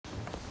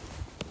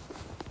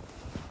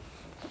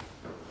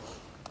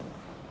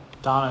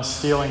Donna's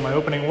stealing my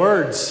opening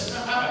words.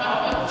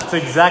 That's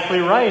exactly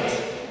right.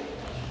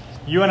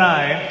 You and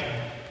I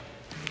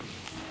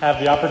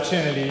have the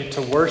opportunity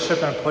to worship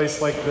in a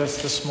place like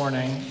this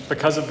morning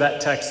because of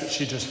that text that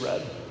she just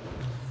read.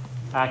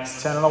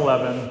 Acts 10 and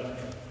 11.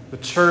 The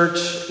church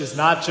is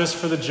not just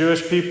for the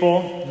Jewish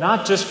people,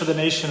 not just for the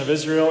nation of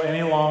Israel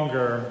any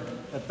longer.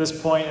 At this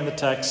point in the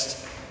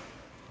text,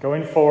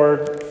 going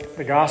forward,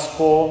 the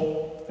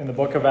gospel in the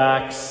book of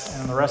Acts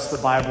and the rest of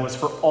the Bible is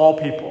for all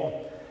people.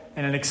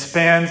 And it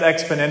expands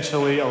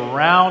exponentially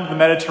around the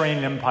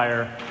Mediterranean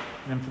Empire.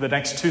 And for the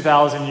next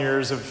 2,000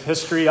 years of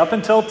history, up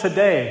until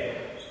today,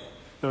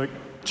 the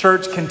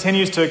church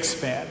continues to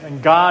expand.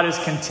 And God is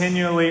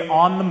continually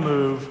on the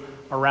move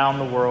around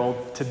the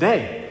world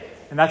today.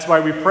 And that's why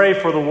we pray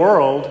for the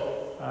world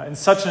in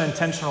such an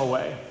intentional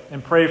way.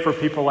 And pray for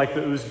people like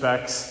the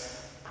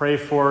Uzbeks. Pray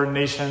for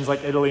nations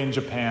like Italy and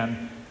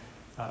Japan.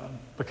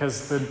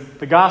 Because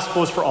the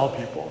gospel is for all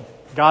people.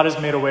 God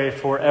has made a way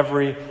for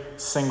every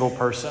single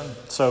person.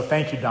 So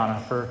thank you,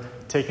 Donna, for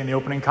taking the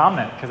opening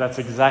comment, because that's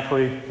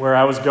exactly where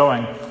I was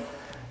going.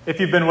 If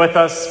you've been with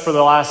us for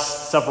the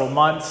last several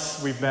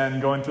months, we've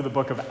been going through the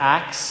book of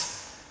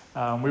Acts.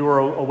 We were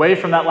away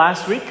from that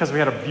last week because we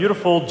had a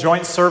beautiful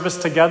joint service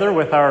together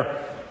with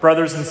our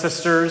brothers and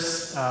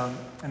sisters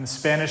in the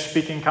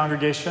Spanish-speaking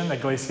congregation,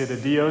 Iglesia de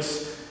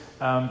Dios.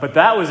 But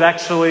that was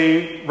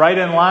actually right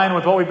in line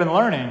with what we've been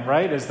learning,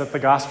 right? Is that the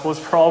gospel is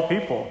for all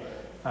people.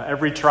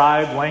 Every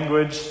tribe,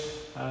 language,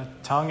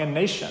 tongue, and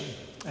nation.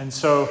 And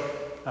so,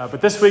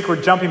 but this week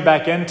we're jumping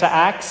back into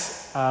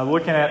Acts,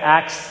 looking at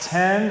Acts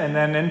 10 and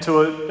then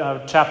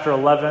into chapter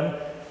 11.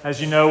 As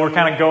you know, we're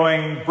kind of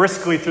going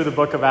briskly through the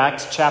book of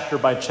Acts, chapter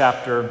by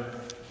chapter.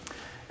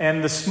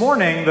 And this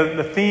morning,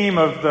 the theme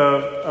of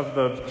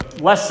the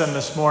lesson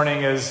this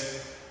morning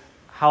is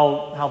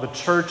how the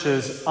church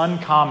is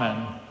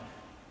uncommon.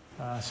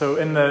 So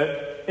in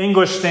the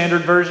English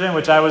Standard Version,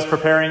 which I was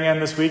preparing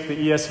in this week, the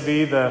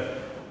ESV,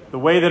 the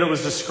way that it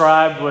was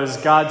described was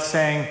God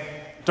saying,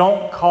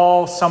 don't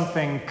call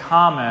something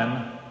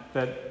common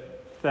that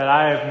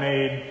I have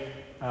made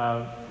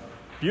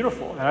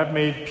beautiful, that I've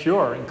made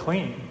pure and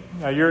clean.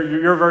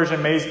 Your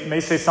version may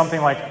say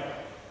something like,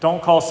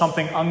 don't call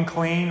something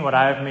unclean what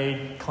I have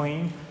made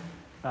clean.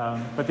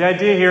 But the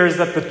idea here is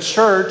that the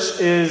church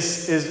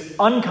is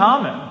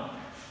uncommon.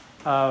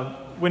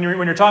 When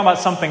you're talking about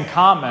something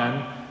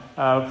common,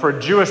 for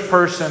a Jewish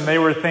person, they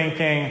were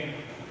thinking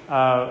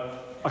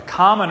a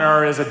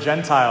commoner is a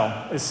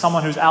Gentile, is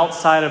someone who's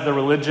outside of the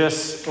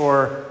religious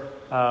or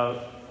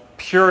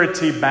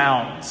purity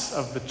bounds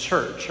of the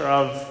church or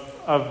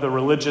of the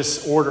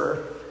religious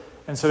order.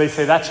 And so they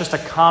say that's just a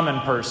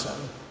common person.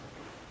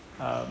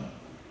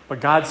 But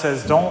God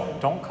says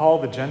don't call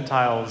the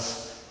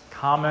Gentiles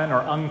common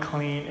or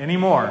unclean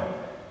anymore,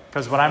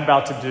 because what I'm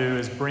about to do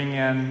is bring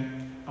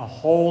in a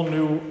whole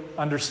new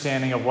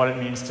understanding of what it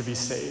means to be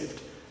saved.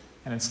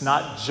 And it's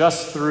not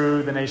just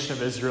through the nation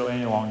of Israel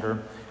any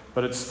longer,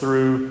 but it's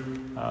through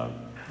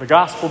the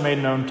gospel made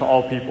known to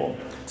all people.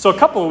 So a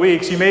couple of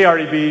weeks, you may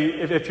already be,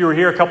 if you were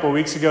here a couple of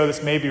weeks ago,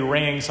 this may be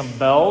ringing some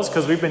bells,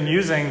 because we've been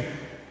using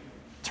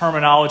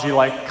terminology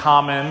like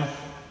common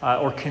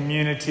or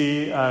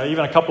community. Even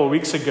a couple of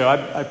weeks ago,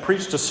 I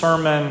preached a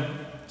sermon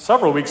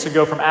several weeks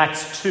ago from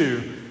Acts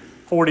 2,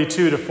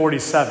 42 to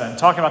 47,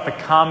 talking about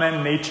the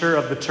common nature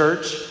of the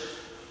church,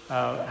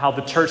 how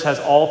the church has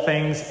all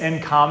things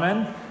in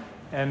common.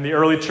 And the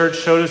early church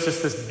showed us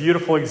just this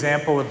beautiful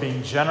example of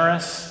being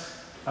generous,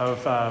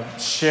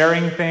 of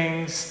sharing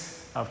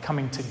things, of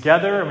coming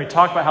together. And we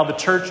talked about how the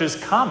church is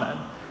common.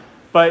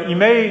 But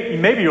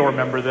maybe you'll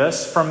remember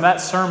this. From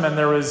that sermon,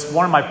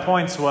 one of my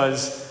points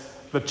was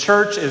the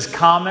church is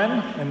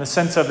common in the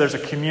sense of there's a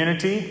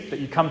community that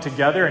you come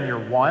together and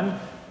you're one.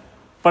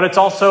 But it's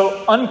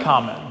also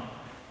uncommon.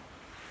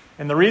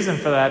 And the reason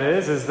for that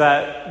is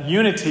that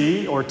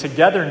unity or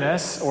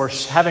togetherness or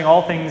having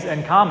all things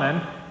in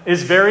common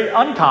is very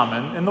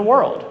uncommon in the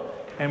world.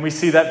 And we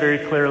see that very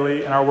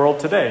clearly in our world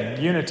today.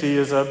 Unity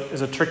is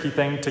a tricky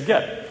thing to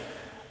get.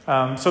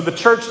 So the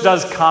church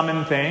does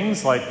common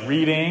things like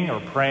reading or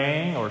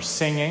praying or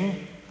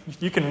singing.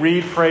 You can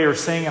read, pray, or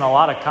sing in a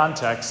lot of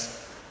contexts.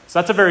 So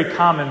that's a very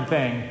common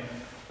thing.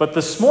 But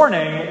this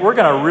morning, we're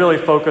going to really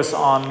focus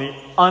on the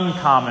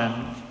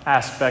uncommon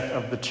aspect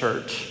of the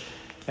church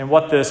and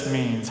what this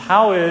means.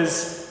 How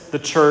is the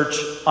church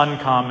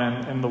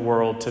uncommon in the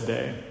world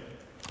today?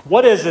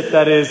 What is it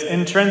that is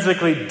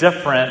intrinsically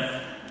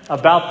different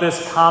about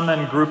this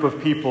common group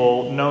of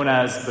people known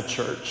as the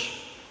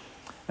church?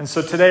 And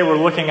so today we're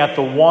looking at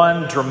the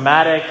one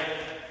dramatic,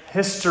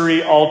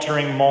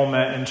 history-altering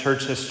moment in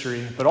church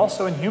history, but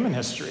also in human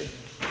history,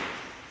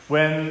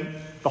 when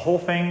the whole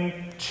thing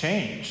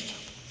changed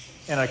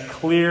in a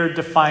clear,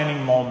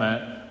 defining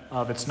moment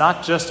of it's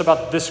not just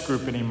about this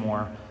group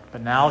anymore, but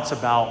now it's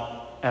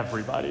about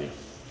everybody.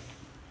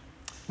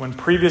 When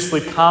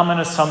previously common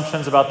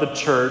assumptions about the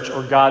church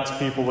or God's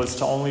people was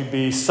to only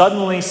be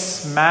suddenly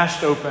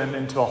smashed open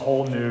into a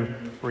whole new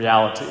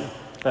reality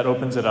that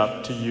opens it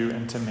up to you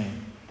and to me.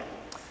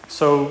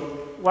 So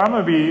what I'm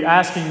going to be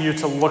asking you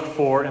to look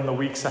for in the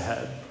weeks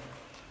ahead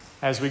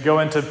as we go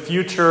into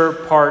future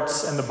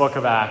parts in the book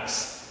of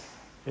Acts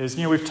is,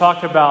 we've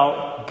talked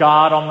about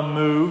God on the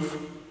move,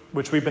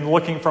 which we've been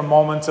looking for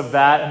moments of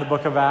that in the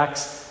book of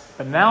Acts.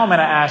 But now I'm going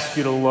to ask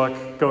you to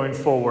look going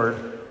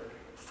forward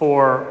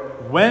for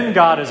when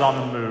God is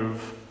on the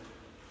move,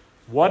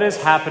 what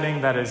is happening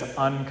that is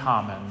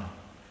uncommon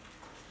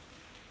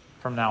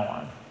from now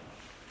on.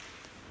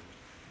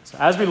 So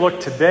as we look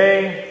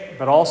today,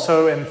 but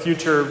also in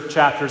future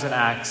chapters in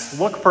Acts,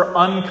 look for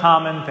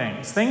uncommon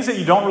things that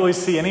you don't really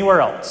see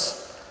anywhere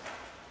else.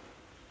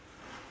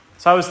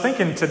 So I was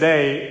thinking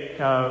today,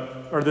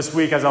 or this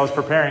week as I was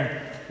preparing,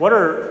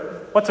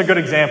 what's a good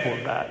example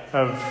of that,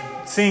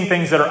 of seeing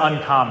things that are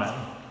uncommon?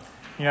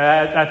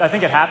 I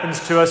think it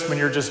happens to us when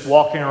you're just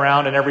walking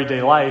around in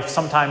everyday life.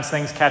 Sometimes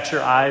things catch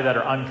your eye that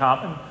are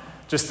uncommon,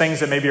 just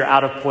things that maybe are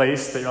out of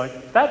place that you're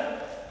like,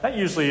 that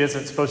usually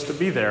isn't supposed to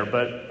be there,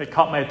 but it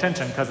caught my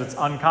attention because it's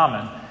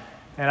uncommon.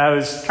 And I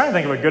was trying to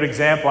think of a good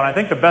example, and I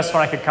think the best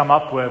one I could come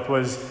up with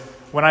was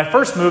when I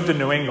first moved to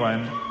New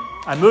England.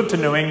 I moved to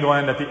New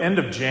England at the end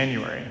of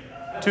January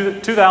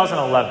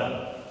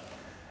 2011.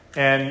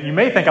 And you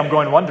may think I'm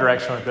going one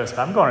direction with this, but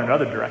I'm going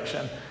another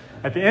direction.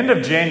 At the end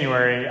of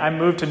January, I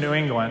moved to New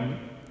England,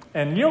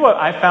 and you know what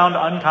I found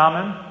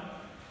uncommon?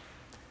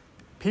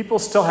 People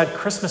still had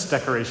Christmas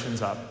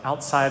decorations up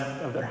outside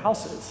of their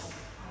houses.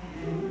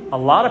 A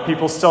lot of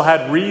people still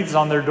had wreaths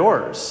on their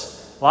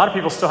doors. A lot of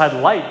people still had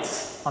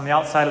lights on the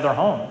outside of their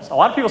homes. A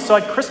lot of people still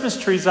had Christmas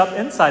trees up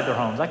inside their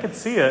homes. I could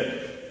see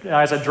it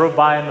as I drove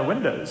by in the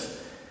windows.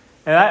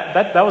 And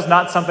that was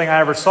not something I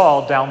ever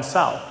saw down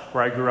south,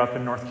 where I grew up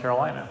in North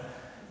Carolina.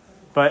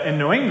 But in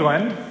New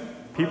England,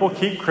 people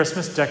keep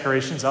Christmas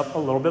decorations up a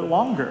little bit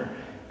longer.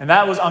 And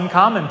that was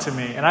uncommon to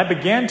me. And I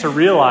began to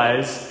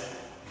realize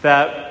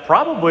that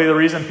probably the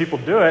reason people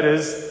do it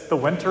is the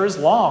winter is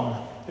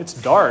long. It's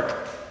dark.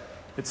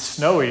 It's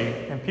snowy.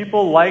 And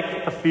people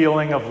like the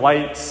feeling of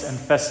lights and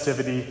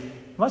festivity.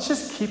 Let's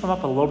just keep them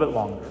up a little bit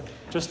longer,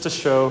 just to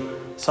show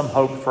some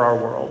hope for our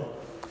world.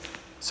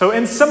 So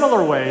in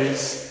similar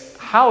ways,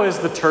 how is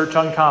the church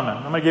uncommon?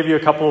 I'm going to give you a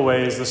couple of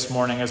ways this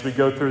morning as we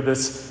go through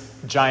this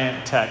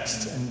giant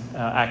text in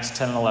Acts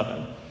 10 and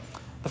 11.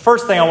 The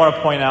first thing I want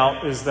to point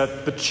out is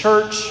that the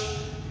church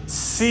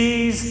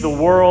sees the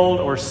world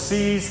or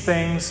sees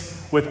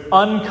things with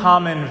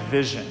uncommon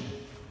vision.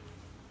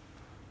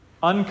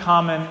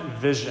 Uncommon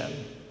vision.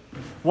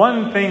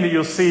 One thing that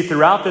you'll see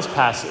throughout this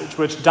passage,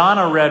 which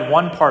Donna read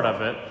one part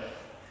of it,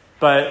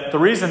 but the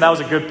reason that was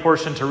a good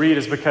portion to read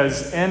is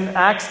because in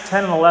Acts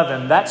 10 and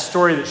 11, that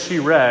story that she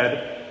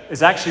read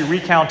is actually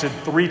recounted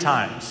 3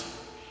 times.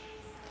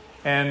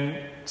 And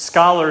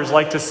scholars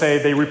like to say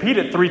they repeat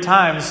it 3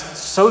 times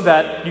so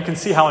that you can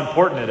see how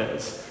important it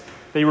is.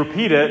 They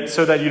repeat it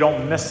so that you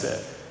don't miss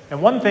it.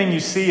 And one thing you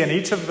see in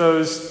each of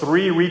those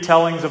 3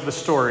 retellings of the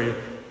story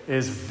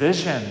is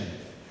vision.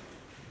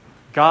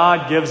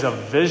 God gives a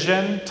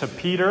vision to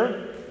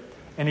Peter,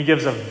 and he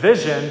gives a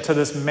vision to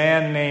this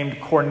man named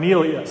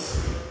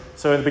Cornelius.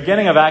 So at the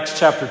beginning of Acts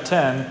chapter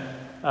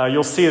 10,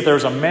 you'll see that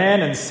there's a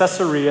man in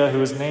Caesarea who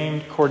is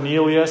named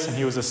Cornelius, and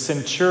he was a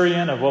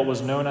centurion of what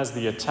was known as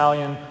the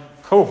Italian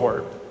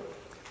cohort,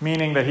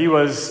 meaning that he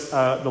was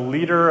the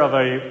leader of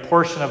a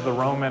portion of the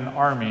Roman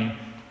army.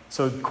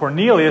 So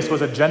Cornelius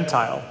was a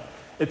Gentile.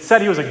 It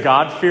said he was a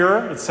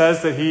God-fearer. It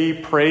says that he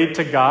prayed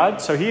to God.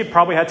 So he had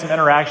probably had some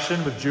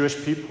interaction with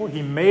Jewish people.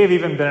 He may have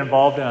even been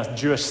involved in a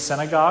Jewish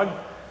synagogue.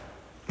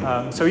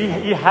 So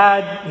he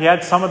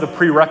had some of the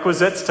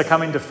prerequisites to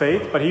coming to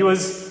faith, but he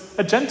was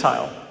a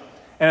Gentile.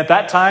 And at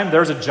that time,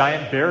 there was a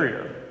giant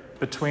barrier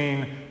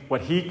between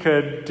what he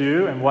could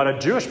do and what a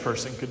Jewish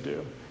person could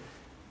do.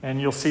 And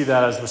you'll see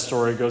that as the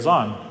story goes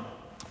on.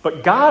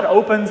 But God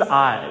opens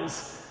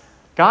eyes.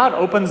 God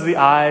opens the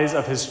eyes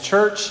of his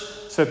church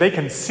so that they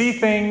can see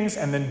things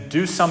and then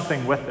do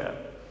something with it.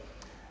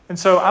 And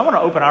so I want to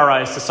open our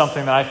eyes to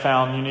something that I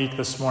found unique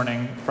this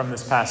morning from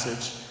this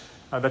passage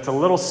that's a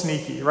little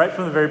sneaky, right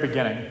from the very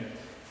beginning.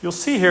 You'll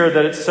see here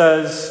that it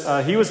says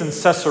he was in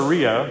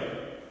Caesarea.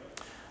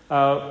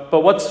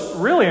 But what's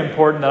really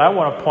important that I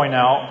want to point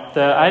out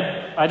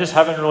that I just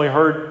haven't really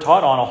heard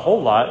taught on a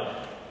whole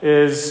lot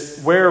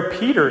is where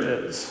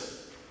Peter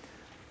is.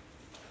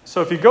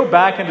 So if you go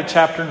back into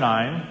chapter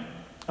 9,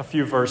 a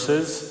few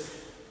verses,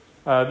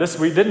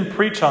 we didn't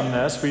preach on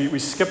this. We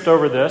skipped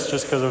over this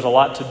just because there's a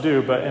lot to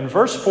do. But in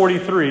verse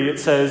 43, it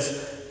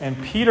says,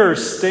 "And Peter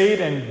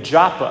stayed in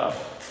Joppa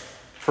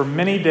for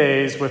many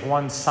days with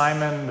one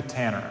Simon the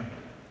tanner."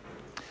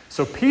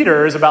 So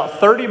Peter is about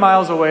 30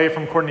 miles away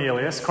from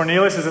Cornelius.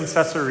 Cornelius is in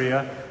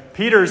Caesarea.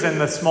 Peter's in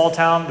the small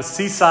town, the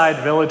seaside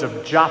village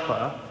of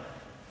Joppa.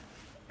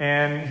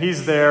 And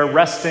he's there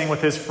resting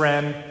with his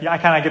friend. I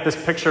kind of get this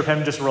picture of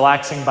him just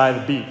relaxing by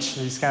the beach.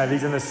 He's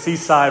in this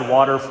seaside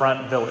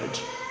waterfront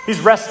village. He's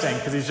resting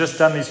because he's just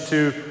done these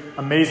 2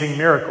 amazing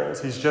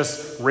miracles. He's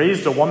just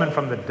raised a woman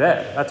from the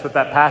dead. That's what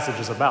that passage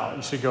is about.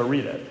 You should go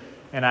read it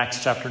in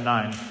Acts chapter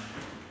 9.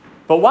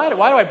 But why do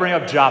I bring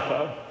up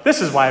Joppa? This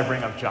is why I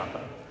bring up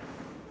Joppa.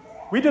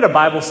 We did a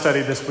Bible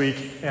study this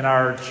week in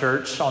our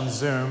church on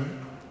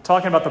Zoom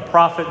talking about the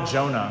prophet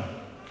Jonah.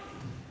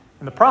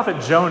 And the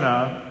prophet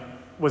Jonah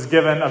was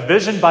given a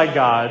vision by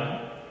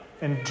God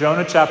in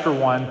Jonah chapter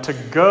 1 to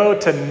go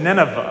to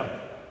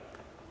Nineveh,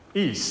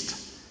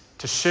 east,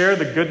 to share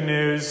the good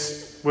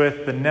news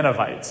with the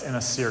Ninevites in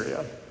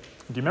Assyria.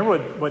 Do you remember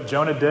what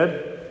Jonah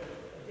did?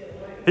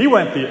 He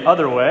went the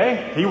other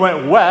way. He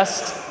went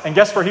west, and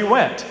guess where he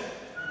went?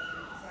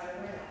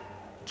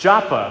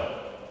 Joppa.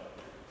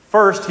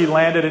 First, he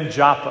landed in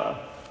Joppa.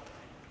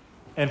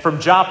 And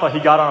from Joppa, he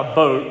got on a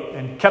boat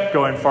and kept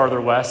going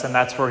farther west, and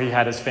that's where he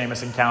had his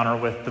famous encounter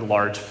with the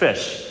large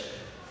fish.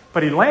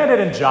 But he landed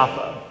in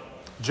Joppa.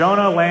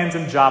 Jonah lands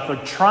in Joppa,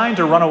 trying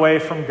to run away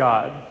from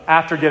God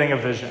after getting a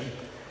vision.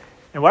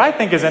 And what I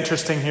think is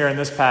interesting here in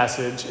this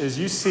passage is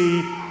you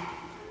see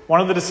one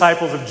of the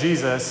disciples of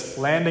Jesus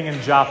landing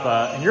in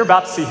Joppa, and you're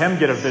about to see him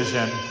get a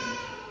vision.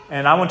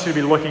 And I want you to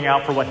be looking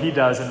out for what he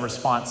does in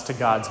response to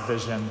God's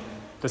vision.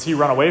 Does he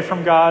run away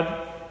from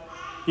God?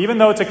 Even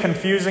though it's a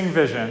confusing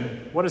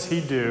vision, what does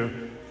he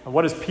do? Or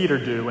what does Peter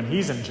do when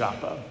he's in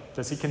Joppa?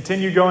 Does he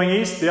continue going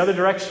east the other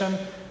direction?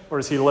 Or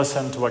does he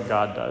listen to what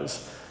God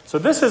does? So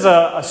this is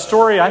a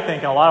story, I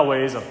think, in a lot of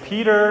ways, of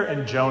Peter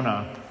and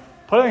Jonah,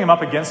 putting them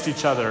up against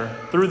each other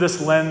through this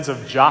lens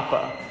of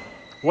Joppa.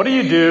 What do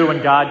you do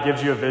when God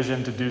gives you a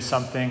vision to do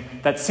something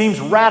that seems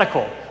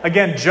radical?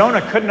 Again,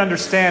 Jonah couldn't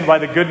understand why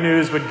the good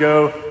news would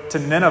go to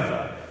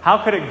Nineveh. How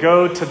could it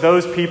go to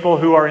those people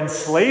who are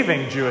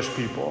enslaving Jewish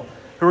people,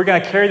 who are going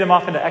to carry them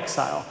off into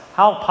exile?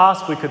 How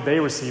possibly could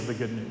they receive the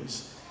good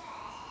news?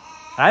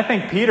 And I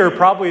think Peter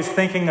probably is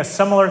thinking a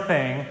similar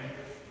thing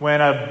when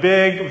a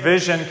big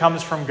vision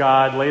comes from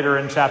God later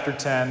in chapter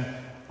 10,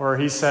 where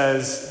he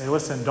says, hey,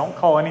 listen, don't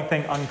call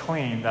anything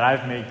unclean that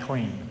I've made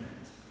clean.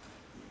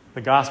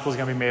 The gospel is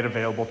going to be made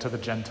available to the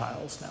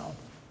Gentiles now.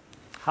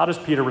 How does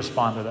Peter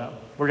respond to that?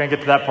 We're going to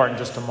get to that part in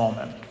just a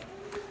moment.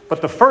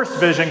 But the first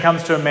vision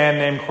comes to a man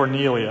named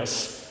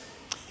Cornelius.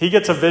 He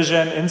gets a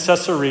vision in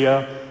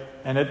Caesarea,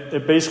 and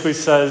it basically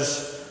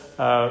says,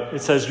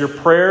 your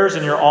prayers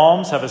and your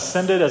alms have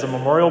ascended as a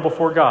memorial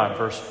before God,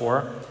 verse 4.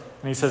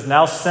 And he says,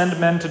 now send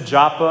men to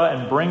Joppa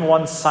and bring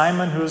one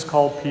Simon who is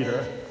called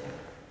Peter.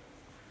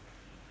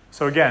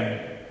 So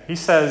again,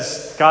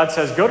 God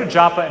says, go to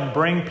Joppa and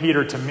bring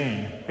Peter to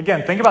me.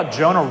 Again, think about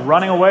Jonah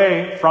running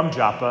away from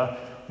Joppa.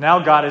 Now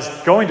God is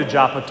going to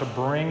Joppa to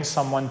bring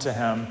someone to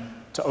him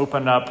to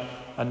open up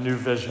a new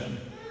vision.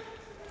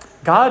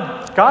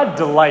 God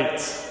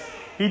delights.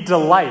 He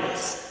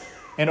delights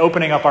in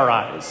opening up our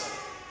eyes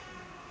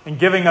and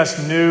giving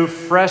us new,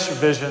 fresh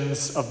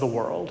visions of the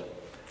world,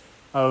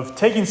 of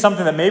taking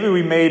something that maybe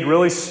we made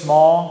really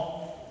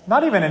small,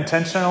 not even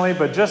intentionally,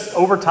 but just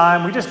over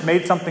time, we just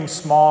made something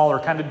small or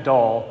kind of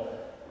dull,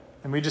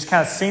 and we just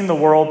kind of seen the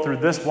world through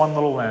this one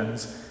little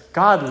lens.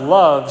 God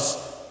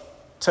loves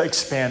to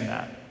expand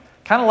that.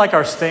 Kind of like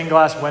our stained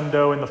glass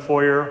window in the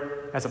foyer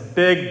has a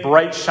big,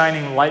 bright,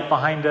 shining light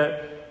behind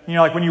it. You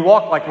know, like when you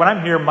walk, like when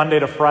I'm here Monday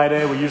to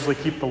Friday, we usually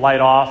keep the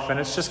light off, and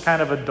it's just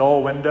kind of a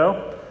dull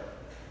window.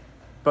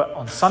 But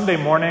on Sunday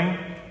morning,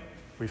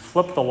 we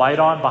flip the light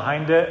on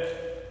behind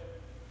it.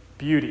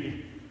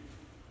 Beauty.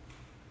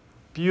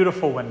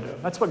 Beautiful window.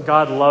 That's what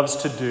God loves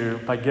to do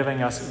by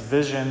giving us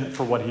vision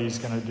for what he's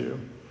going to do.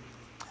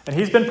 And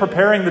he's been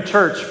preparing the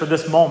church for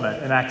this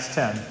moment in Acts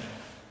 10.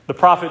 The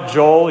prophet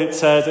Joel, it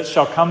says, it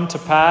shall come to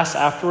pass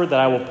afterward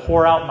that I will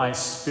pour out my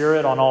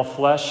spirit on all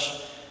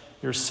flesh.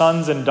 Your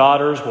sons and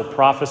daughters will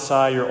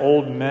prophesy. Your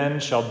old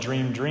men shall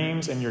dream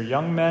dreams, and your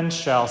young men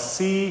shall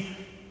see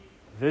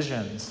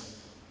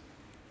visions.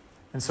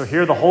 And so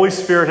here the Holy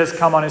Spirit has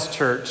come on his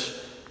church.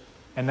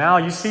 And now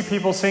you see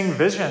people seeing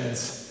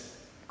visions.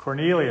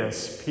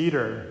 Cornelius,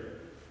 Peter,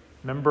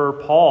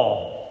 remember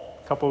Paul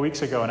a couple of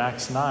weeks ago in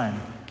Acts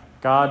 9.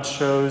 God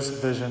shows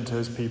vision to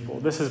his people.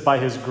 This is by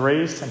his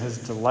grace and his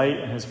delight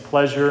and his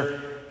pleasure.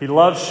 He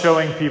loves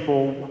showing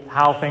people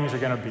how things are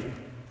going to be.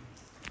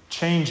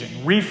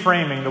 Changing,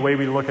 reframing the way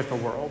we look at the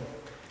world.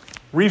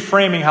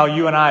 Reframing how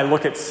you and I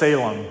look at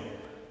Salem.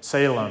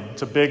 Salem,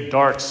 it's a big,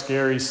 dark,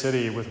 scary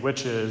city with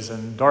witches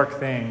and dark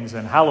things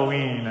and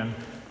Halloween. And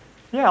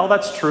yeah, well,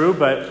 that's true,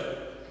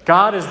 but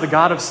God is the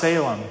God of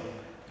Salem.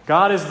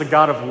 God is the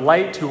God of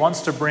light who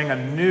wants to bring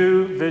a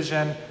new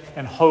vision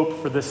and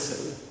hope for this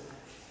city.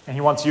 And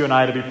he wants you and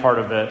I to be part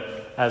of it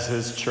as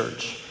his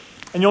church.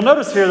 And you'll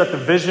notice here that the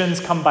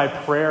visions come by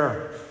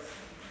prayer.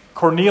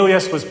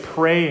 Cornelius was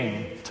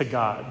praying to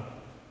God.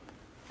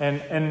 And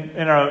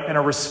in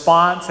a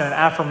response and an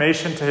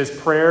affirmation to his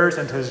prayers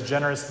and to his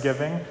generous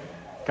giving,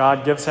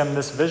 God gives him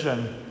this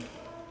vision.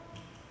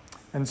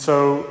 And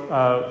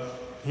so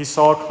he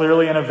saw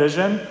clearly in a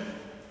vision,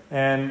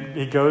 and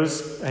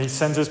he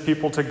sends his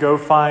people to go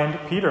find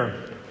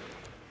Peter.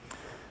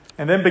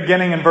 And then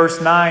beginning in verse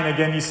 9,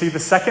 again, you see the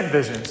second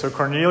vision. So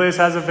Cornelius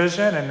has a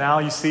vision, and now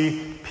you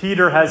see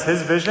Peter has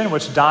his vision,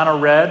 which Donna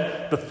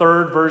read, the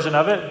third version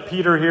of it.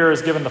 Peter here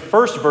is given the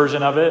first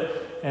version of it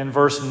in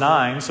verse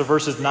 9, so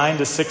verses 9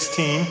 to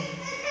 16.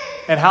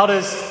 And how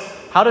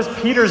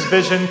does Peter's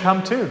vision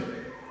come to?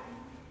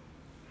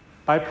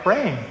 By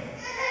praying.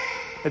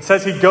 It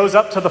says he goes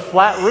up to the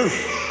flat roof.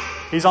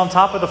 He's on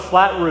top of the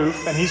flat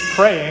roof and he's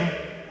praying.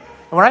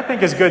 And what I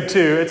think is good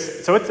too,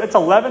 it's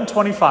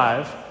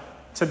 11:25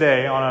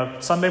 today on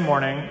a Sunday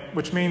morning,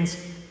 which means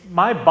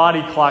my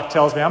body clock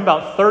tells me I'm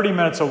about 30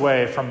 minutes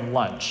away from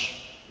lunch.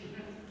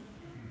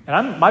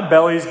 And my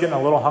belly's getting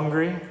a little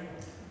hungry.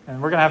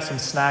 And we're going to have some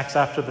snacks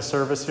after the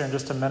service here in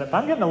just a minute. But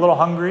I'm getting a little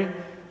hungry.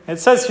 It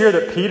says here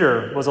that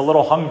Peter was a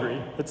little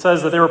hungry. It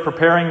says that they were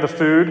preparing the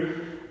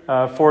food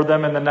for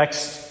them in the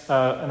next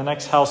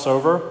house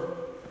over.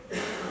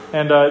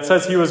 And it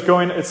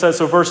says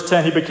so verse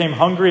 10, he became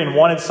hungry and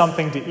wanted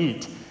something to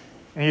eat.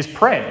 And he's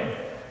praying.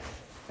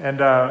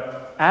 And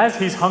as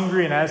he's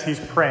hungry and as he's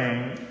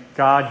praying,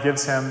 God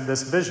gives him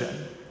this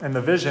vision. And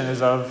the vision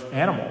is of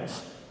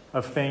animals,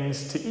 of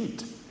things to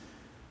eat.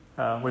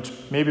 Which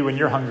maybe when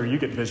you're hungry, you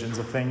get visions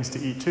of things to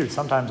eat too.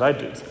 Sometimes I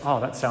do. Oh,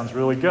 that sounds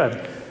really good.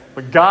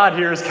 But God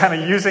here is kind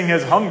of using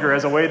his hunger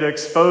as a way to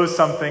expose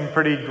something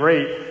pretty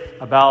great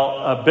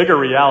about a bigger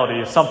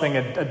reality, something,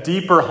 a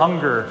deeper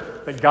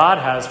hunger that God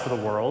has for the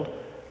world,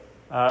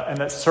 and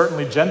that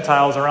certainly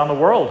Gentiles around the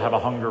world have a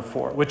hunger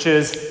for, which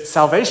is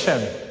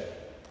salvation,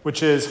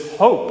 which is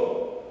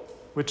hope,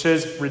 which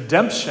is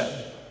redemption,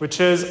 which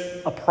is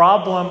a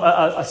problem,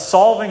 a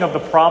solving of the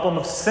problem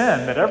of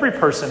sin that every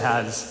person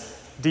has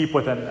deep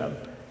within them.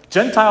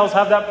 Gentiles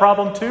have that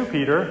problem too,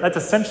 Peter. That's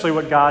essentially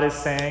what God is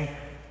saying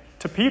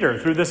to Peter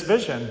through this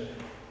vision.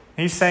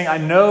 He's saying, I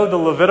know the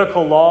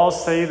Levitical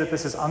laws say that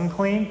this is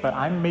unclean, but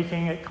I'm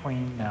making it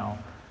clean now.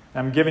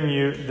 I'm giving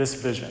you this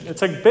vision.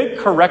 It's a big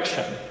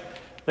correction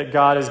that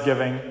God is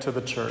giving to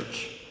the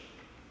church.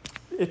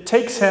 It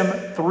takes him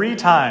 3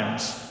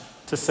 times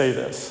to say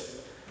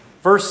this.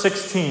 Verse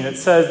 16, it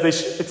says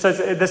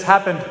this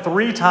happened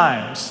 3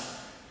 times.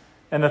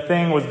 And the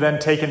thing was then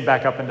taken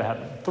back up into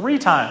heaven. 3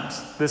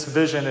 times this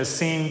vision is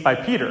seen by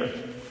Peter.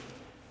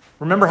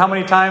 Remember how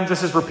many times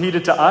this is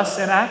repeated to us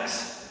in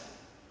Acts?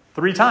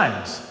 3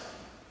 times.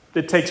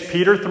 It takes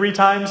Peter 3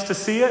 times to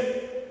see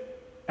it.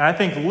 And I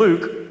think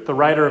Luke, the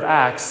writer of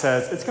Acts,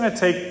 says it's going to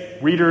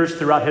take readers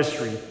throughout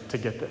history to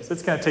get this.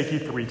 It's going to take you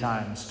 3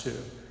 times too.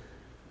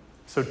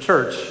 So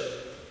church,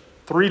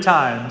 3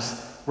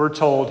 times we're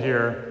told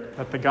here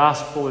that the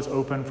gospel is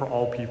open for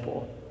all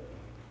people.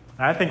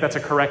 And I think that's a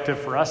corrective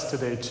for us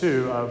today,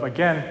 too.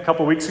 Again, a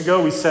couple weeks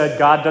ago, we said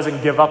God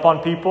doesn't give up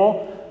on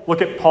people.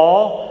 Look at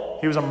Paul.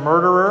 He was a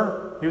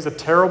murderer. He was a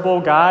terrible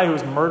guy who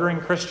was murdering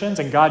Christians,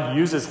 and God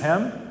uses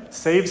him,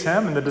 saves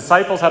him, and the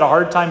disciples had a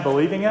hard time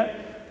believing it.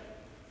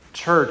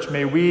 Church,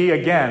 may we,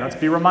 again, let's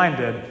be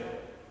reminded,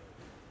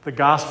 the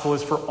gospel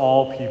is for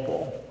all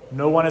people.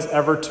 No one is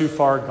ever too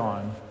far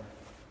gone.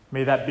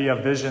 May that be a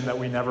vision that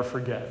we never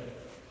forget.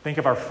 Think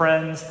of our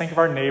friends, think of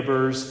our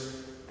neighbors,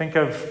 think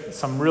of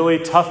some really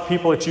tough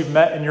people that you've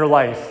met in your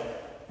life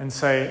and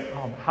say,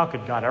 oh, how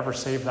could God ever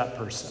save that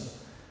person?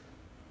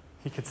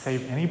 He could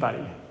save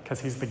anybody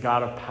because he's the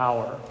God of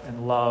power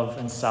and love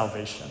and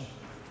salvation.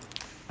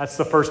 That's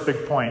the first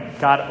big point.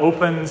 God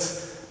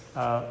opens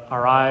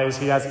our eyes.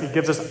 He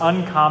gives us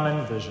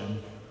uncommon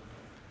vision.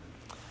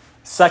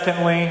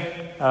 Secondly,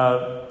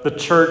 the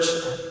church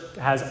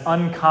has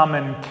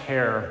uncommon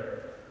care.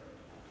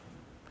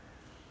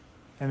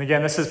 And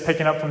again, this is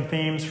picking up from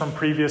themes from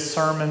previous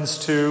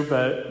sermons too,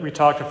 but we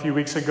talked a few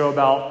weeks ago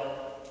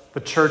about the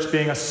church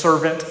being a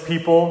servant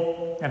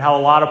people and how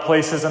a lot of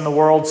places in the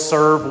world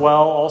serve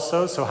well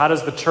also. So how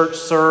does the church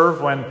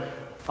serve when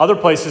other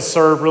places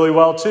serve really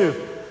well too?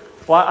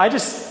 Well,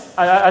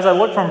 as I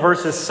look from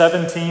verses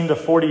 17 to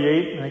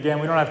 48, and again,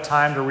 we don't have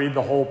time to read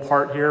the whole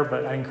part here,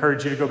 but I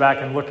encourage you to go back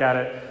and look at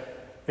it,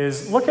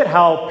 is look at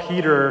how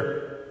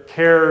Peter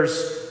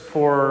cares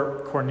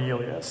for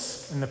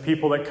Cornelius and the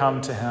people that come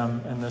to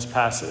him in this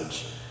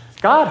passage.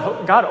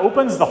 God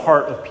opens the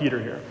heart of Peter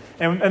here.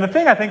 And the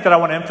thing I think that I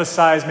want to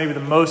emphasize maybe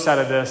the most out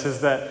of this is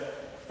that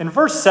in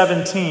verse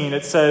 17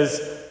 it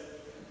says,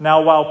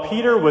 now while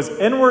Peter was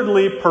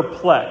inwardly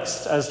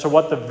perplexed as to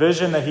what the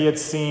vision that he had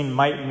seen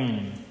might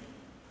mean,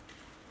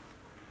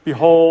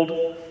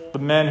 behold, the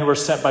men who were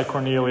sent by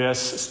Cornelius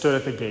stood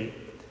at the gate.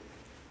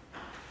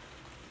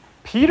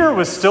 Peter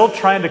was still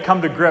trying to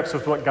come to grips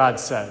with what God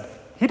said.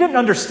 He didn't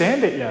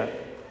understand it yet.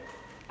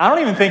 I don't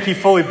even think he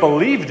fully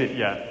believed it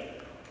yet.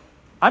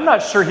 I'm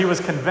not sure he was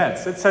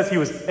convinced. It says he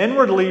was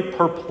inwardly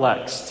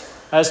perplexed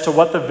as to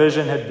what the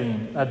vision had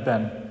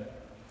been.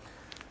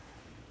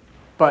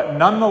 But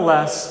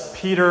nonetheless,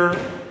 Peter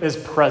is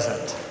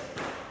present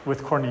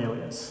with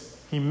Cornelius.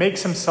 He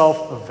makes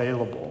himself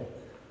available.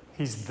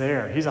 He's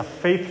there. He's a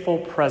faithful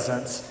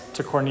presence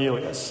to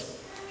Cornelius.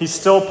 He's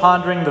still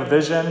pondering the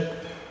vision,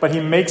 but he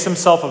makes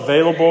himself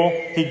available.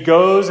 He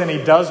goes and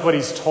he does what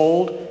he's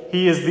told.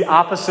 He is the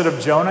opposite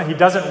of Jonah. He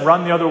doesn't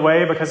run the other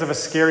way because of a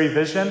scary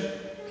vision.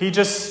 He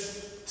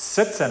just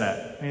sits in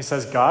it. And he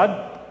says,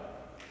 God,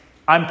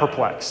 I'm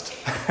perplexed.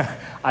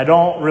 I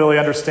don't really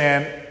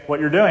understand what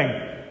you're doing.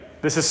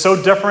 This is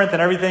so different than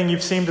everything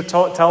you've seemed to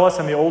tell us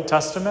in the Old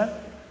Testament.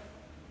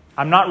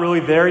 I'm not really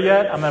there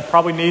yet. I'm going to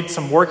probably need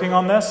some working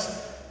on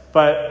this,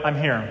 but I'm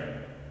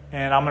here.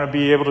 and I'm going to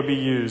be able to be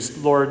used.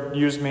 Lord,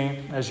 use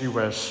me as you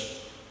wish.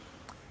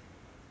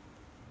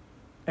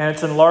 And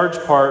it's in large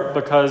part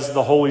because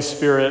the Holy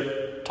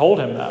Spirit told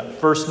him that.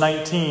 Verse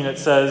 19, it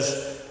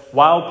says,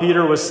 while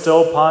Peter was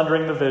still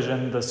pondering the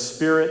vision, the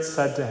Spirit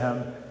said to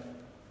him,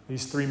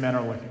 these 3 men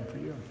are looking for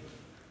you.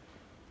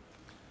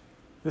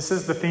 This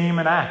is the theme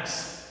in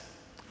Acts.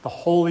 The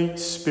Holy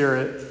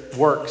Spirit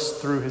works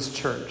through his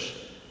church,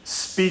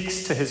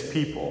 speaks to his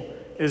people,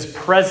 is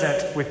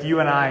present with you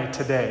and I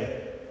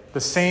today.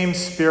 The same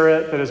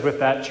Spirit that is with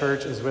that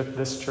church is with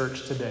this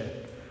church today.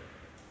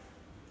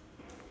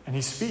 And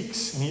he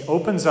speaks, and he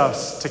opens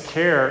us to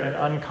care in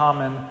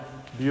uncommon,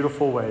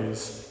 beautiful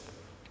ways.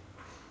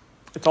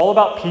 It's all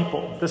about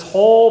people. This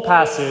whole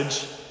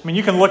passage, I mean,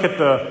 you can look at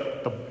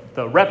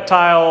the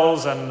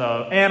reptiles and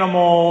the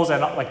animals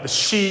and like the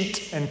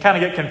sheet and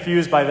kind of get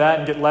confused by that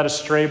and get led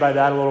astray by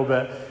that a little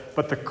bit.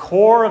 But the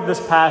core of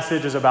this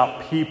passage is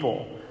about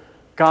people.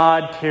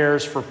 God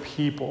cares for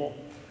people.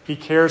 He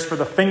cares for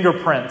the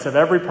fingerprints of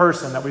every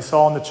person that we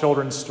saw in the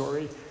children's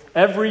story.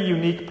 Every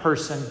unique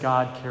person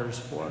God cares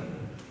for.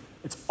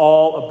 It's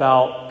all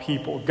about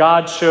people.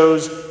 God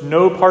shows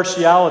no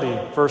partiality,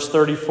 verse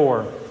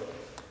 34.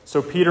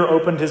 So Peter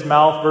opened his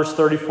mouth, verse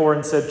 34,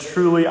 and said,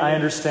 truly I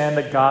understand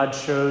that God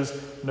shows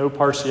no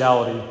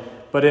partiality,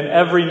 but in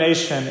every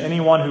nation,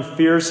 anyone who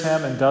fears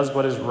him and does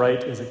what is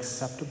right is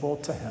acceptable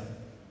to him.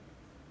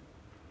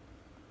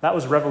 That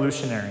was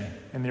revolutionary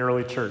in the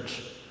early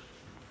church.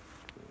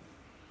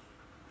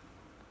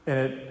 And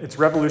it's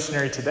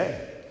revolutionary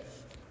today.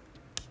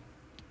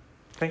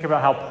 Think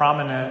about how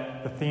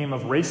prominent the theme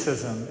of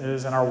racism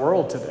is in our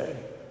world today.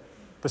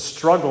 The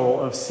struggle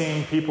of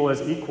seeing people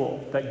as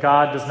equal, that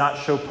God does not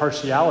show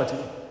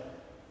partiality.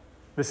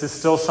 This is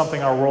still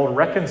something our world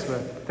reckons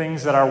with,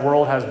 things that our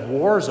world has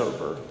wars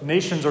over.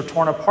 Nations are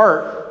torn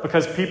apart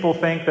because people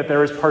think that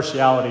there is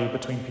partiality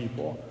between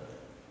people.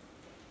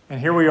 And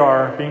here we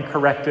are being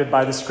corrected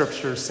by the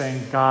scriptures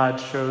saying God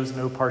shows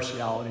no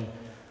partiality.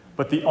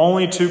 But the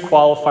only 2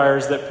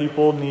 qualifiers that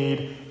people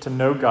need to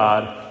know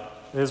God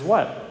is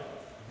what?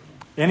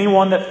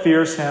 Anyone that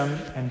fears him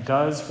and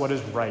does what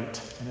is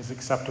right and is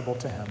acceptable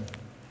to him,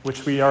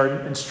 which we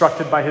are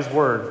instructed by his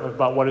word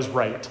about what is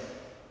right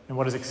and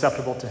what is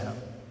acceptable to him.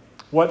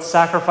 What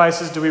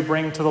sacrifices do we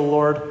bring to the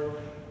Lord?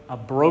 A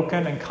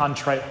broken and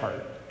contrite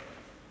heart.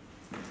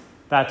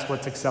 That's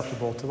what's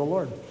acceptable to the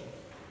Lord.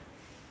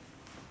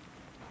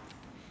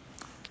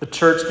 The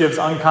church gives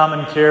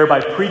uncommon care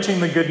by preaching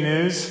the good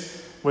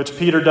news, which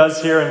Peter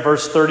does here in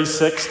verse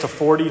 36 to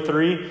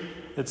 43.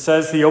 It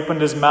says he opened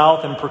his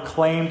mouth and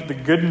proclaimed the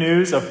good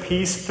news of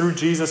peace through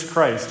Jesus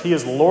Christ. He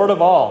is Lord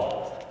of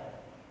all.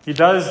 He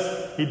does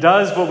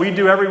what we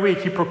do every week.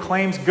 He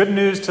proclaims good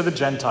news to the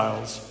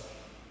Gentiles.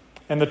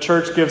 And the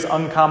church gives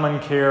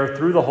uncommon care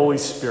through the Holy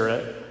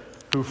Spirit,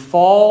 who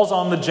falls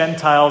on the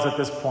Gentiles at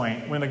this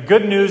point. When the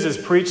good news is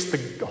preached,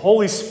 the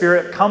Holy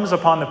Spirit comes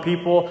upon the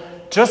people,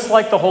 just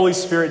like the Holy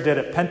Spirit did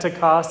at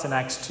Pentecost in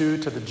Acts 2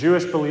 to the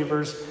Jewish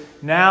believers.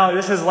 Now,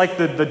 this is like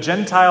the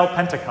Gentile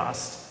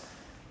Pentecost.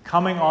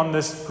 Coming on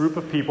this group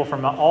of people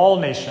from all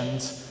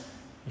nations,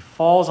 he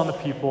falls on the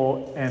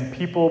people, and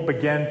people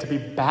begin to be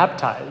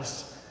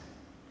baptized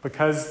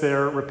because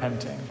they're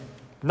repenting.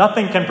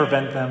 Nothing can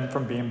prevent them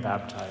from being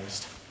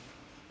baptized.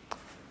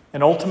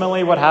 And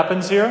ultimately, what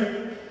happens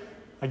here?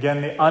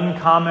 Again, the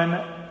uncommon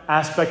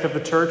aspect of the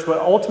church. What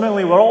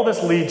all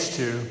this leads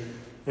to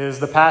is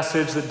the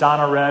passage that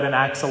Donna read in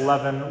Acts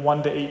 11,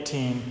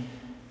 1-18,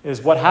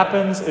 is what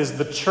happens is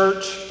the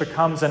church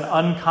becomes an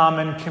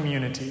uncommon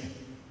community.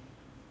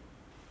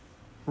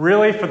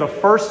 Really, for the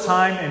first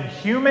time in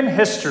human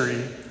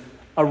history,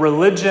 a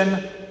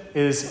religion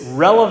is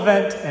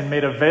relevant and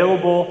made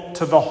available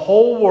to the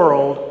whole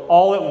world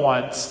all at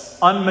once,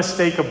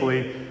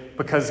 unmistakably,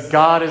 because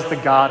God is the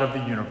God of the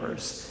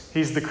universe.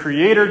 He's the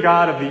creator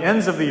God of the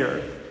ends of the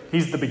earth.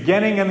 He's the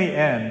beginning and the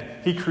end.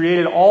 He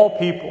created all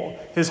people.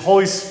 His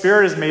Holy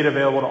Spirit is made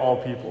available to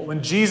all people.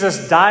 When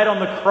Jesus died on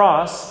the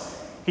cross,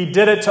 he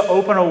did it to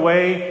open a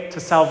way to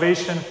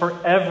salvation for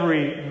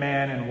every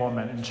man and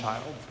woman and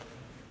child.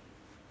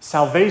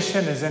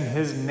 Salvation is in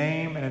his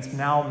name, and it's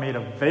now made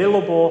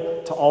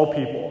available to all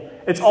people.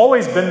 It's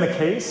always been the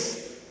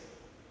case,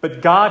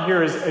 but God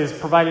here is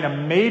providing a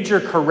major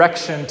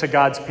correction to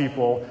God's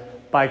people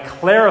by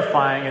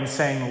clarifying and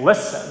saying,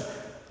 listen,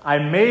 I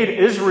made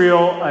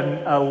Israel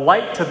a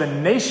light to the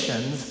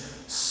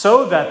nations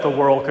so that the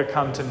world could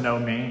come to know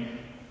me.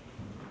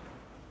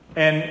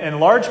 And in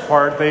large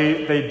part,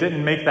 they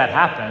didn't make that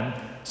happen.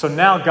 So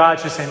now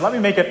God's just saying, let me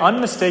make it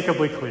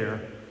unmistakably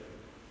clear.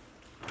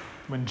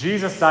 When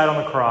Jesus died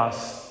on the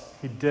cross,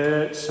 he did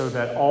it so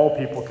that all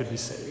people could be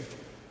saved.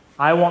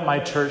 I want my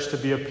church to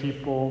be a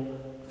people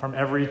from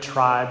every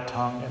tribe,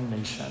 tongue, and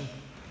nation.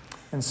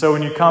 And so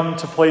when you come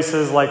to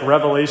places like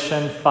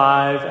Revelation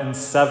 5 and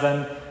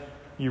 7,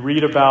 you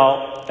read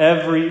about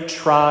every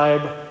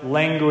tribe,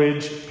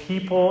 language,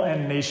 people,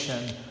 and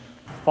nation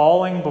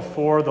falling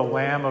before the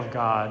Lamb of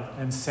God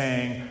and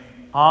saying,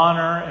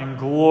 honor and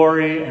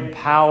glory and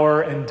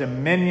power and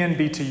dominion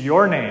be to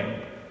your name.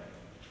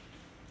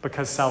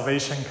 because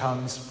salvation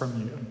comes from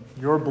you.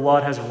 Your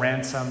blood has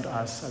ransomed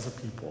us as a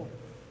people.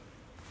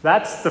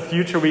 That's the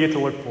future we get to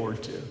look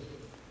forward to.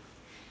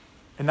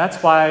 And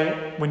that's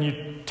why when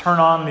you turn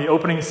on the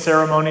opening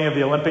ceremony of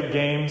the Olympic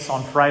Games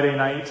on Friday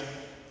night,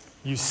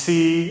 you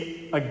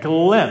see a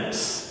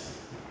glimpse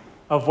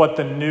of what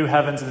the new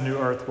heavens and the new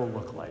earth will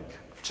look like.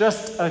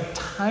 Just a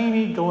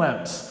tiny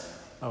glimpse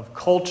of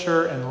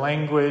culture and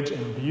language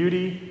and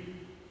beauty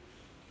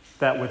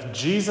that with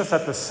Jesus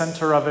at the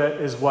center of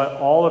it is what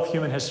all of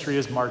human history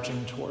is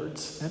marching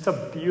towards. And it's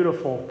a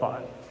beautiful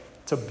thought.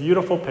 It's a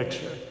beautiful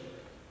picture.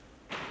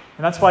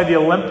 And that's why the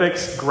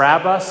Olympics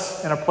grab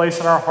us in a place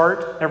in our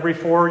heart every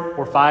 4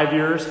 or 5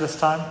 years this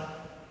time,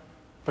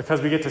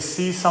 because we get to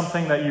see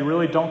something that you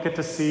really don't get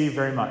to see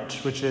very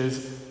much, which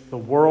is the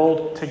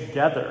world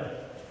together.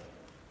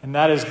 And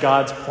that is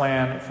God's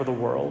plan for the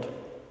world.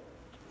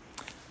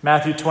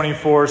 Matthew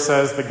 24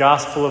 says, the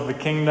gospel of the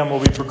kingdom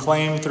will be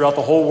proclaimed throughout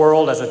the whole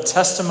world as a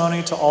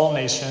testimony to all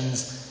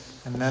nations,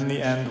 and then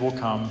the end will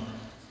come.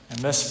 And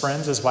this,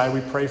 friends, is why we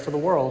pray for the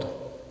world.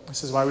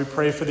 This is why we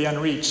pray for the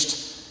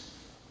unreached.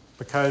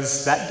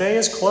 Because that day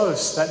is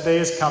close. That day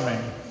is coming.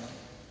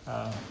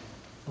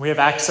 We have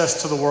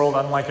access to the world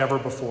unlike ever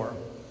before.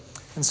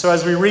 And so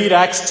as we read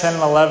Acts 10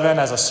 and 11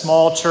 as a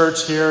small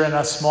church here in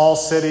a small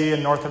city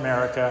in North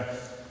America,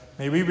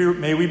 may we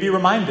be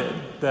reminded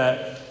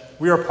that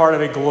we are part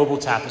of a global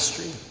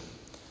tapestry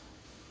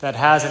that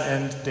has an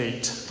end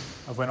date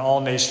of when all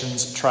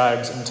nations,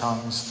 tribes, and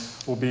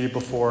tongues will be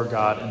before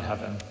God in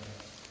heaven.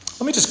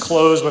 Let me just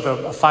close with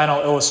a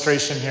final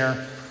illustration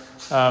here.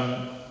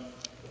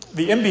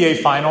 The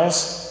NBA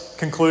Finals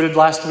concluded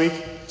last week.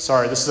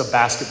 Sorry, this is a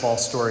basketball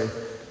story.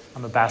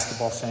 I'm a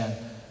basketball fan.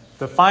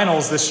 The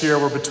finals this year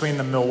were between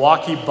the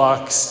Milwaukee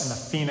Bucks and the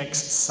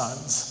Phoenix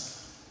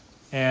Suns.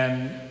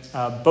 And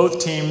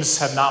both teams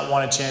have not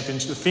won a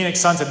championship. The Phoenix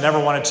Suns had never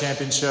won a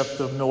championship.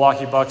 The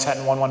Milwaukee Bucks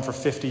hadn't won one for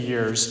 50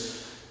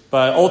 years.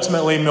 But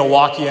ultimately,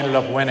 Milwaukee ended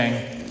up winning.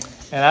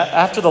 And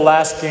after the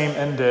last game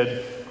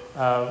ended,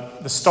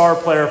 the star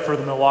player for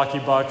the Milwaukee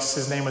Bucks,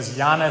 his name was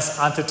Giannis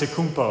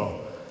Antetokounmpo.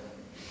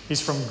 He's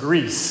from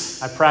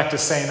Greece. I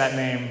practiced saying that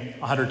name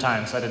 100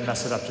 times, so I didn't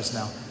mess it up just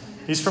now.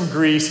 He's from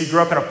Greece. He grew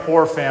up in a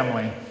poor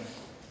family.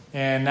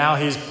 And now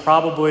he's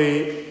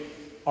probably,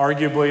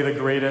 arguably, the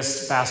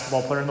greatest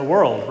basketball player in the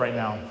world right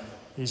now.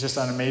 He's just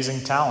an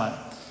amazing talent.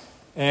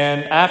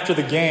 And after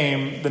the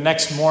game, the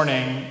next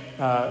morning,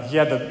 he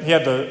had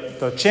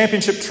the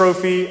championship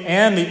trophy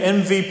and the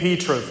MVP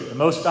trophy, the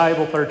most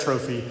valuable player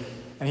trophy.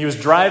 And he was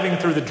driving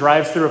through the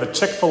drive-thru of a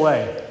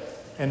Chick-fil-A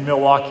in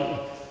Milwaukee.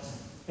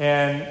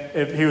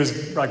 And he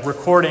was like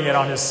recording it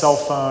on his cell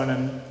phone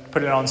and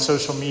putting it on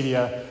social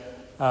media.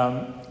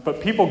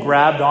 But people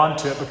grabbed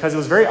onto it because it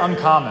was very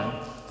uncommon.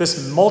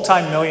 This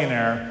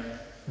multimillionaire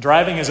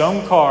driving his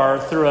own car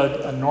through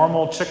a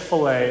normal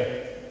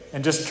Chick-fil-A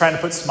and just trying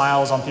to put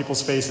smiles on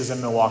people's faces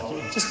in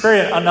Milwaukee. Just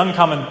an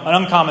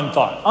uncommon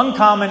thought.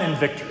 Uncommon in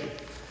victory.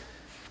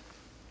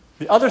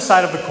 The other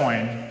side of the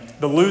coin,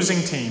 the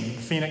losing team,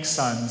 the Phoenix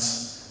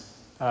Suns,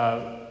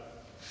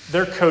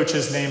 their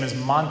coach's name is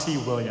Monty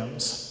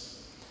Williams.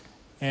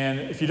 And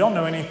if you don't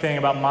know anything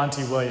about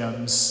Monty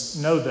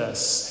Williams, know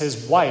this.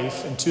 His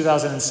wife in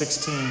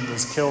 2016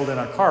 was killed in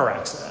a car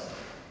accident.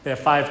 They have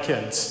 5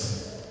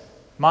 kids.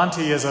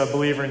 Monty is a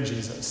believer in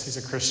Jesus. He's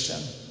a Christian.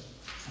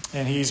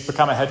 And he's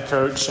become a head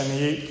coach, and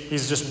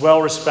he's just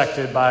well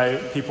respected by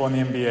people in the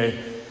NBA.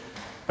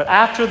 But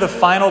after the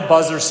final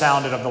buzzer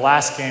sounded of the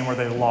last game where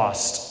they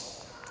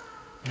lost,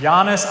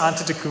 Giannis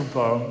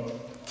Antetokounmpo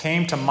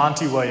came to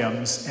Monty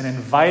Williams and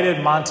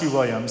invited Monty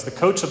Williams, the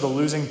coach of the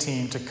losing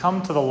team, to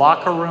come to the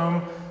locker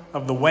room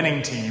of the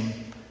winning team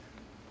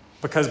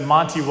because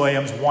Monty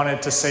Williams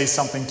wanted to say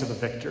something to the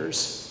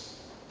victors.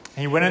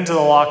 And he went into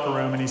the locker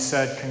room and he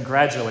said,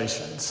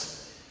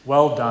 "Congratulations.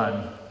 Well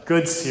done.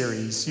 Good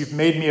series. You've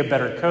made me a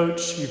better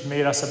coach. You've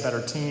made us a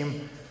better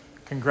team.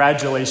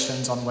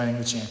 Congratulations on winning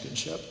the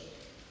championship."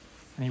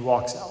 And he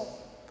walks out.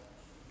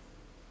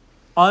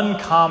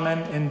 Uncommon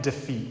in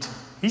defeat.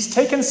 He's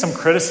taken some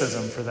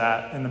criticism for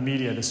that in the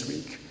media this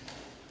week.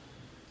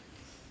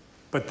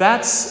 But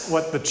that's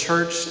what the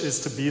church is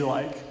to be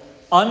like.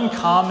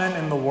 Uncommon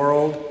in the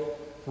world,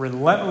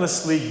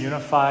 relentlessly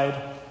unified,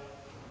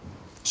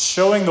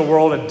 showing the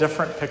world a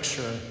different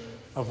picture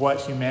of what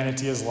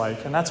humanity is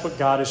like. And that's what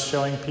God is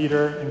showing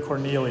Peter and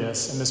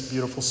Cornelius in this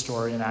beautiful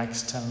story in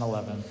Acts 10 and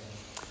 11.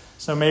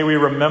 So may we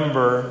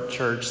remember,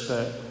 church,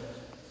 that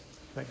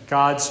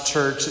God's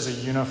church is a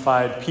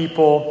unified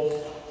people,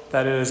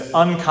 that it is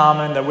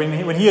uncommon, that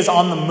when he is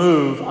on the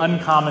move,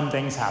 uncommon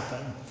things happen.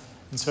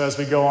 And so as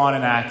we go on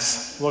in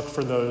Acts, look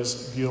for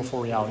those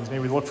beautiful realities. May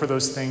we look for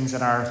those things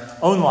in our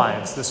own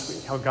lives this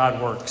week, how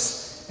God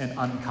works in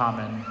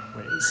uncommon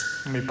ways.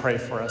 Let me pray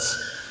for us.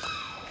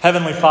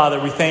 Heavenly Father,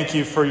 we thank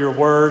you for your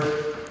word,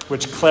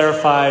 which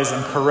clarifies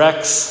and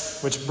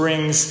corrects, which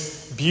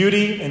brings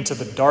beauty into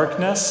the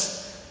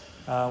darkness,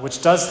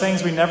 which does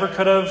things we never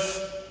could have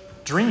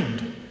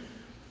dreamed.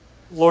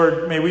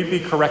 Lord, may we be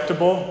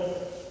correctable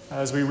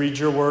as we read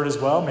your word as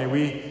well. May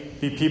we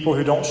be people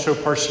who don't show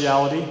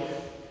partiality.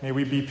 May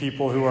we be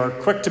people who are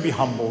quick to be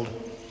humbled.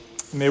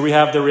 May we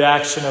have the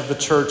reaction of the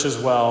church as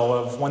well,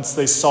 of once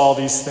they saw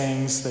these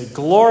things, they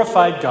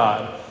glorified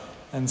God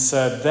and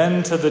said,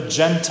 then to the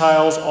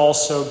Gentiles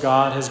also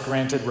God has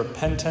granted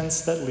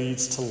repentance that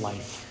leads to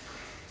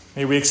life.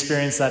 May we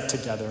experience that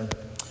together.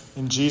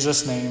 In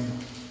Jesus' name,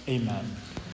 amen.